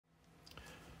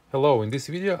Hello, in this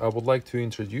video I would like to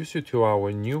introduce you to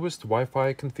our newest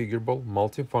Wi-Fi configurable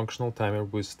multifunctional timer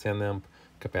with 10 amp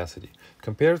capacity.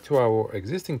 Compared to our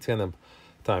existing 10 amp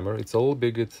timer, it's a little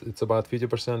big, it's about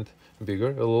 50%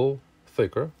 bigger, a little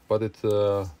thicker, but it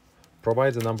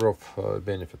provides a number of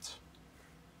benefits.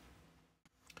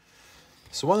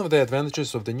 So one of the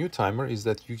advantages of the new timer is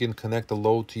that you can connect the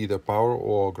load to either power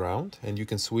or ground, and you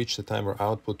can switch the timer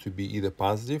output to be either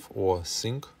positive or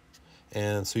sync,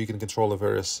 and so you can control the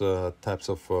various types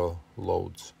of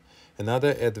loads.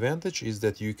 Another advantage is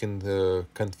that you can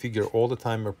configure all the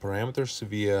timer parameters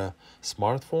via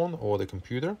smartphone or the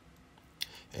computer.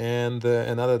 And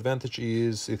another advantage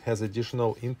is it has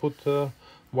additional input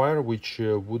wire, which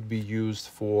would be used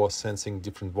for sensing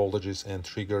different voltages and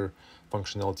trigger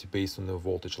functionality based on the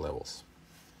voltage levels.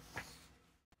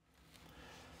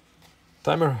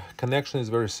 Timer connection is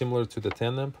very similar to the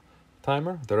 10 amp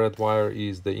timer. The red wire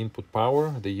is the input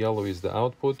power, the yellow is the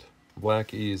output,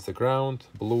 black is the ground,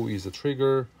 blue is the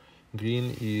trigger,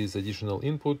 green is additional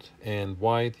input, and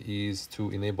white is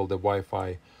to enable the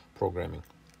Wi-Fi programming.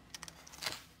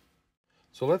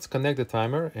 So let's connect the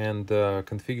timer and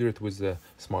configure it with the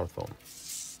smartphone.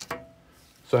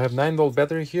 So I have 9-volt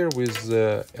battery here with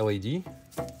LED.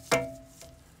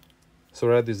 So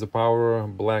red is the power,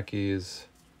 black is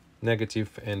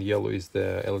negative, and yellow is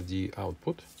the LED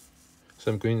output.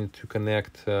 So I'm going to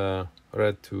connect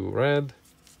red to red,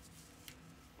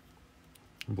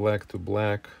 black to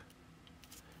black,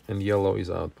 and yellow is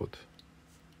output.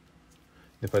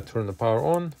 If I turn the power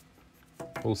on,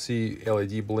 we'll see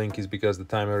LED blink is because the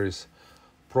timer is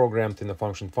programmed in a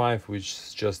function 5, which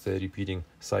is just a repeating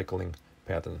cycling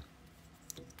pattern.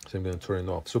 So I'm going to turn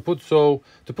it off. So to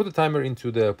put the timer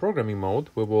into the programming mode,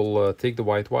 we will take the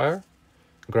white wire,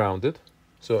 ground it.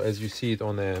 So as you see it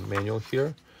on the manual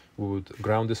here, we would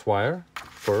ground this wire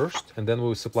first, and then we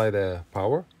will supply the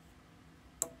power.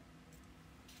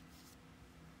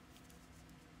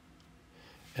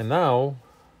 And now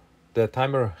the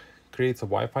timer creates a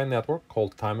Wi-Fi network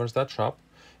called Timers.shop,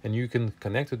 and you can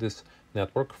connect to this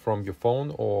network from your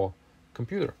phone or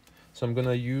computer. So I'm going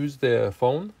to use the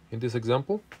phone in this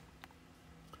example.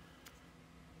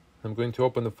 I'm going to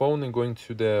open the phone and going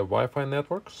to the Wi-Fi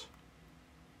networks.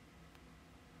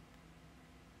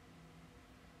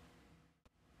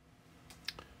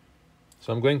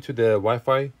 So I'm going to the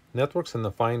Wi-Fi networks and I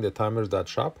find the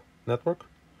Timers.shop network.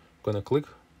 I'm going to click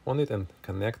on it and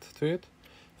connect to it.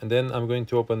 And then I'm going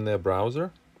to open the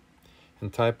browser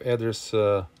and type address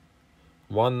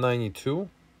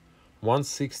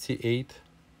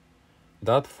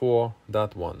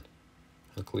 192.168.4.1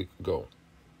 and click go.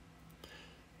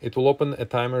 It will open a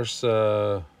timer's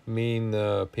main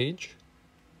page.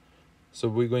 So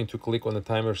we're going to click on the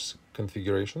timer's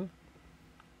configuration.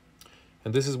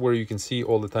 And this is where you can see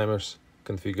all the timer's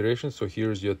configuration. So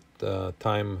here's your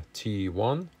time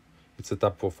T1. It's set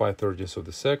up for 5/30ths of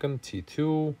the second.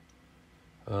 T2,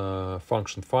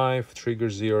 function 5,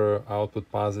 trigger 0, output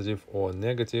positive or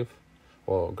negative,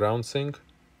 or ground sync,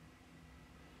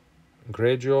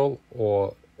 gradual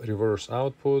or reverse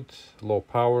output, low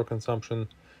power consumption,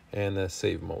 and a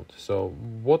save mode. So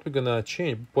what we're gonna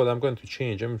change, what I'm going to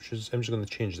change, I'm just going to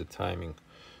change the timing.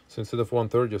 So instead of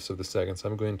 1/30ths of the seconds,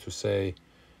 I'm going to say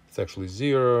it's actually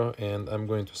 0, and I'm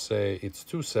going to say it's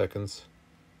 2 seconds.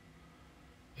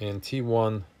 And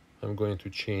T1, I'm going to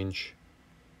change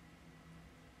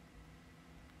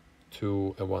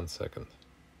to a 1 second.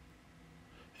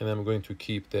 And I'm going to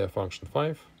keep the function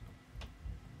 5.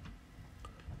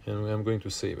 And I'm going to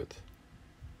save it.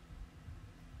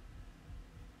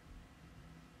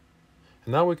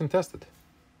 And now we can test it.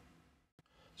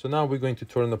 So now we're going to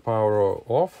turn the power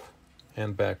off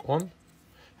and back on.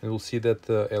 And we'll see that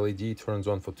the LED turns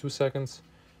on for 2 seconds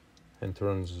and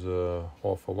turns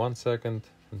off for 1 second,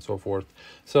 and so forth.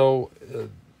 So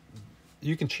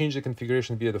you can change the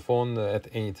configuration via the phone at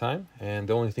any time, and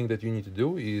the only thing that you need to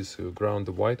do is ground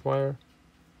the white wire,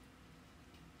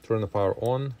 turn the power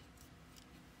on,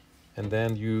 and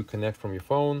then you connect from your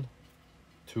phone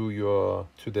to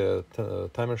the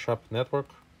Timers.shop network.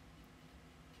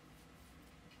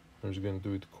 I'm just going to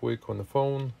do it quick on the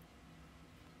phone.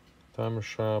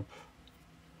 Timers.shop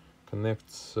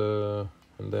connects, and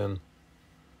then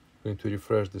I'm going to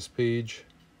refresh this page,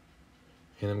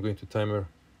 and I'm going to timer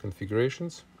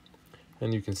configurations,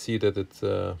 and you can see that it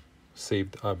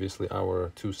saved obviously our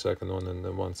 2 second on and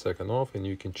 1 second off, and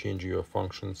you can change your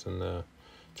functions and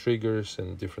triggers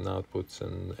and different outputs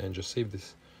and just save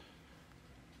this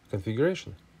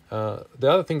configuration. The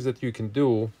other things that you can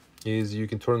do is you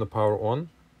can turn the power on.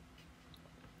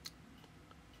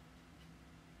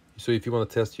 So if you want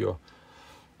to test your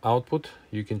output,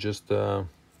 you can just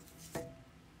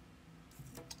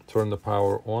turn the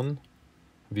power on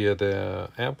via the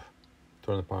app,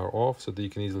 turn the power off so that you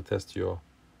can easily test your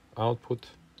output.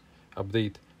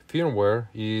 Update firmware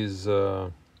is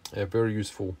a very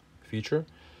useful feature.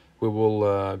 We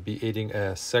will be adding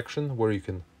a section where you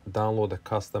can download a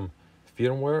custom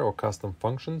firmware or custom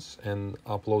functions and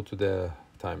upload to the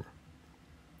timer.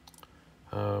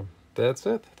 That's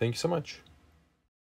it. Thank you so much.